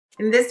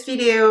In this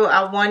video,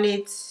 I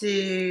wanted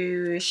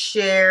to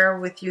share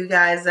with you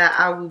guys that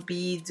I will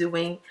be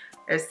doing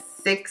a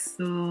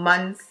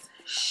 6-month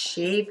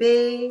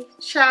Chebe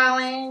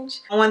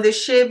challenge. When the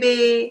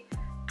Chebe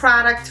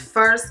product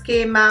first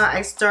came out,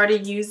 I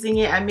started using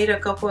it. I made a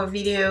couple of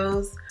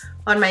videos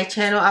on my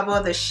channel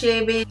about the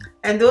Chebe,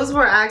 and those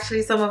were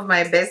actually some of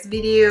my best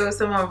videos,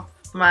 some of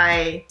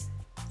my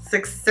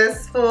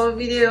successful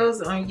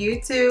videos on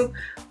YouTube.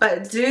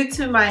 But due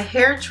to my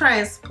hair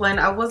transplant,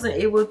 I wasn't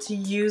able to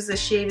use the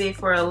Chebe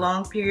for a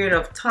long period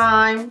of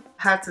time.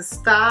 I had to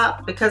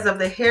stop because of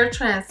the hair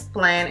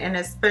transplant, and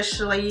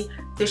especially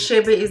the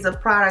Chebe is a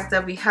product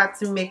that we had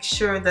to make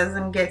sure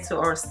doesn't get to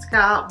our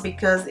scalp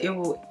because it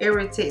will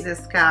irritate the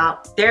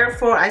scalp.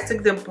 Therefore, I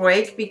took the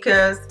break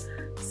because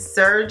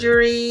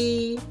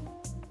surgery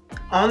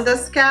on the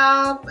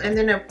scalp and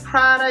then a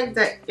product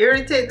that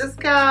irritates the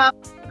scalp,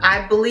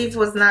 I believe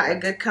was not a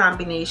good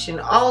combination.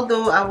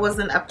 Although I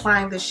wasn't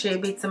applying the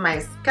Chebe to my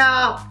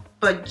scalp,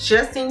 but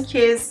just in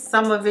case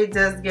some of it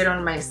does get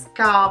on my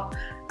scalp,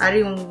 I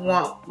didn't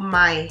want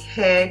my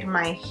head,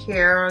 my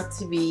hair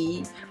to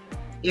be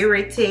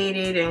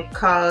irritated and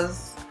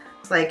cause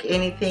like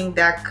anything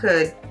that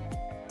could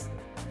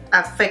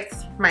affect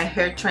my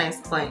hair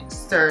transplant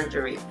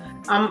surgery.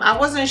 I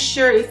wasn't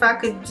sure if I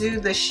could do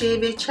the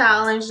Chebe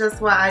challenge.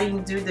 That's why I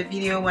didn't do the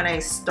video when I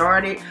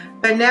started.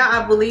 But now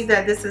I believe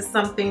that this is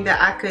something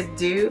that I could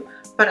do.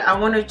 But I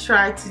want to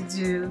try to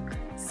do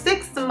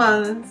 6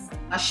 months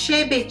a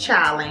Chebe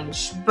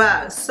challenge.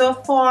 But so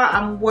far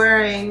I'm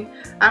reapplying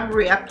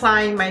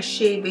my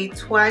Chebe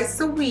twice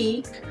a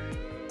week.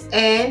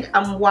 And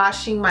I'm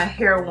washing my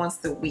hair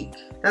once a week.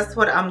 That's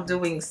what I'm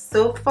doing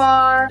so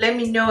far. Let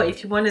me know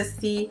if you want to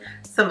see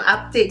some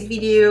update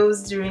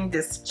videos during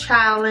this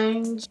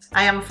challenge.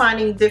 I am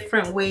finding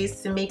different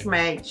ways to make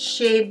my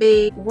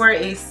Chebe where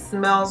it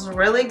smells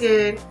really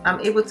good. I'm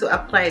able to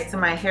apply it to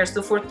my hair.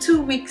 So for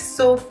 2 weeks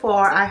so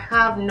far, I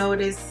have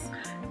noticed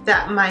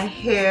that my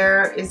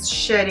hair is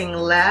shedding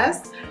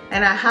less,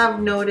 and I have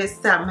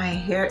noticed that my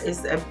hair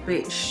is a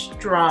bit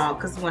strong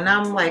because when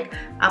I'm like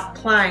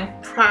applying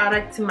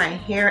product to my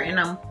hair and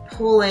I'm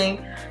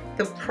pulling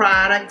the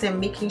product and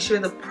making sure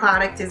the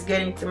product is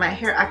getting to my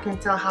hair, I can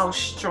tell how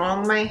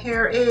strong my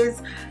hair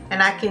is,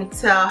 and I can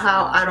tell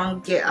how I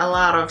don't get a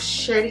lot of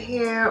shed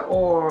hair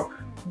or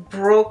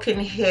broken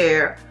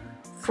hair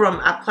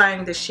from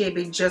applying the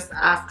Chebe just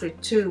after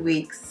 2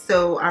 weeks.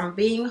 So I'm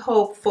being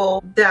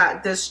hopeful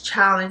that this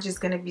challenge is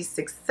going to be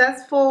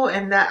successful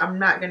and that I'm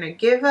not going to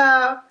give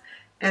up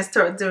and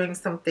start doing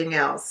something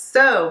else.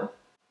 So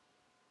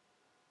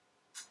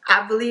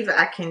I believe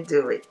I can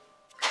do it.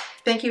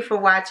 Thank you for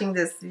watching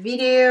this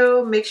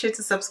video. Make sure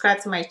to subscribe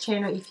to my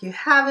channel if you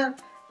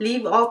haven't.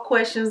 Leave all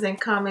questions and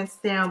comments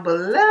down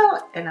below,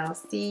 and I'll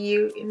see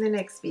you in the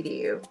next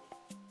video.